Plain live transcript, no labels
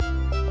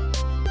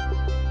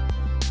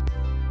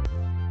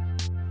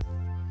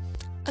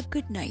A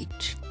good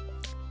night.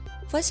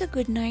 What's a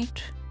good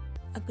night?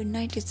 A good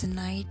night is a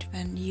night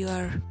when you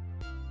are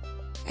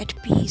at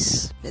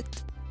peace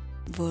with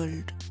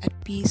world, at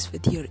peace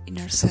with your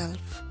inner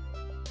self,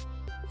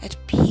 at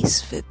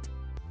peace with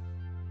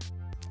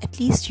at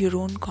least your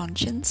own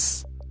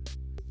conscience.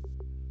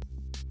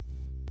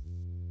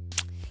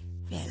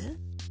 Well,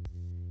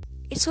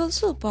 it's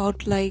also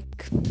about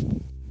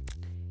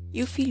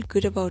you feel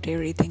good about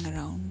everything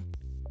around.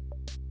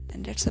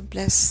 And that's a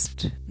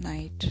blessed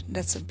night.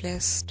 That's a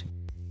blessed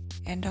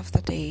end of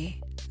the day.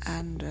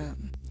 And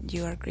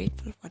you are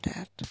grateful for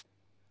that.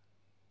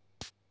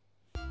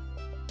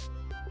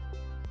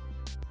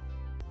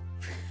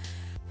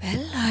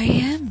 Well, I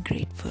am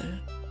grateful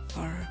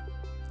for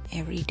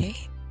every day.